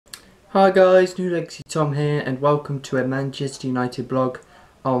Hi guys, New Legacy Tom here and welcome to a Manchester United blog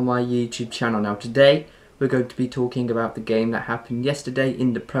on my YouTube channel. Now today we're going to be talking about the game that happened yesterday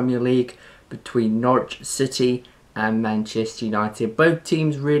in the Premier League between Norwich City and Manchester United. Both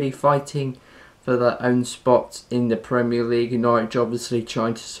teams really fighting for their own spots in the Premier League. Norwich obviously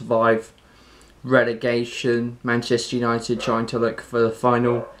trying to survive relegation, Manchester United trying to look for the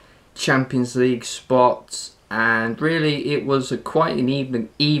final Champions League spots. And really, it was quite an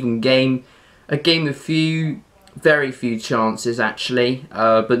even game. A game with very few chances actually.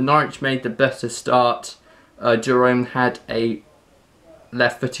 But Norwich made the better start. Jerome had a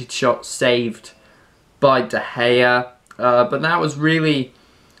left-footed shot saved by De Gea. But that was really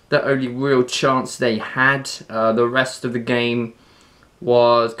the only real chance they had. The rest of the game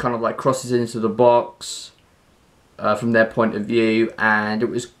was kind of like crosses into the box from their point of view. And it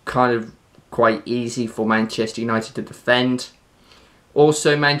was kind of quite easy for Manchester United to defend.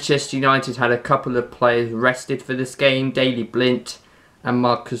 Also, Manchester United had a couple of players rested for this game. Daley Blind and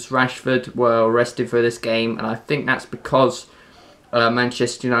Marcus Rashford were rested for this game, and I think that's because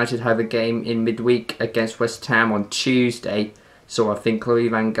Manchester United have a game in midweek against West Ham on Tuesday. So I think Louis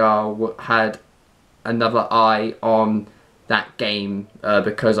van Gaal had another eye on that game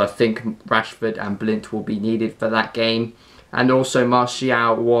because I think Rashford and Blind will be needed for that game. And also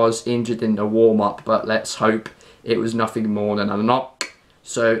Martial was injured in the warm-up, but let's hope it was nothing more than a knock.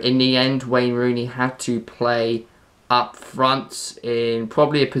 So in the end, Wayne Rooney had to play up front in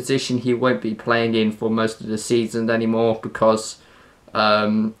probably a position he won't be playing in for most of the season anymore, because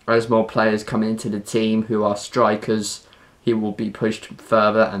as more players come into the team who are strikers, he will be pushed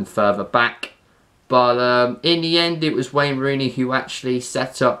further and further back. But in the end, it was Wayne Rooney who actually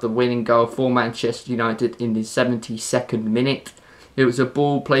set up the winning goal for Manchester United in the 72nd minute. It was a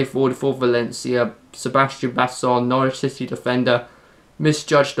ball played forward for Valencia. Sebastian Basson, Norwich City defender,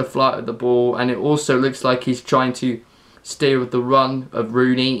 misjudged the flight of the ball, and it also looks like he's trying to steer with the run of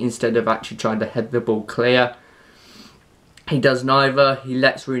Rooney instead of actually trying to head the ball clear. He does neither. He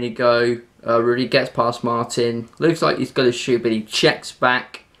lets Rooney go. Rooney gets past Martin. Looks like he's going to shoot, but he checks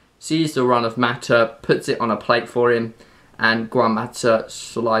back, sees the run of Mata, puts it on a plate for him, and Juan Mata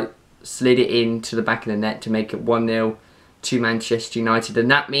slid it into the back of the net to make it 1-0 to Manchester United.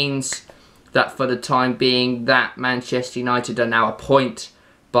 And that means that for the time being, that Manchester United are now a point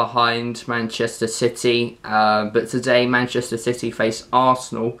behind Manchester City. But today, Manchester City face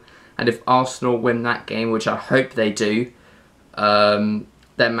Arsenal, and if Arsenal win that game, which I hope they do, then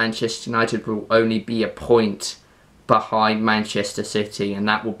Manchester United will only be a point behind Manchester City, and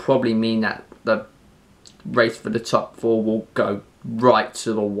that will probably mean that the race for the top four will go right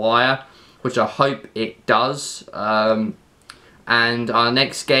to the wire, which I hope it does. And our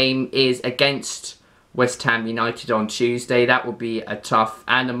next game is against West Ham United on Tuesday. That will be a tough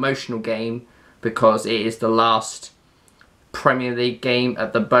and emotional game because it is the last Premier League game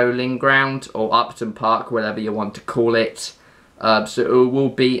at the Bowling Ground, or Upton Park, whatever you want to call it. So it will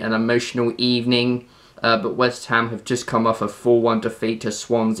be an emotional evening. But West Ham have just come off a 4-1 defeat to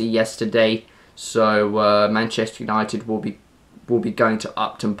Swansea yesterday, so Manchester United will be going to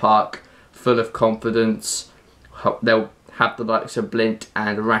Upton Park full of confidence. They'll have the likes of Blind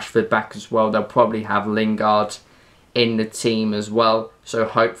and Rashford back as well. They'll probably have Lingard in the team as well. So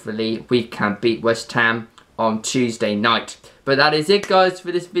hopefully we can beat West Ham on Tuesday night. But that is it, guys,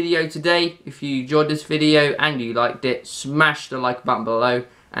 for this video today. If you enjoyed this video and you liked it, smash the like button below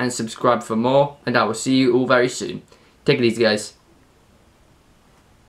and subscribe for more, and I will see you all very soon. Take it easy, guys.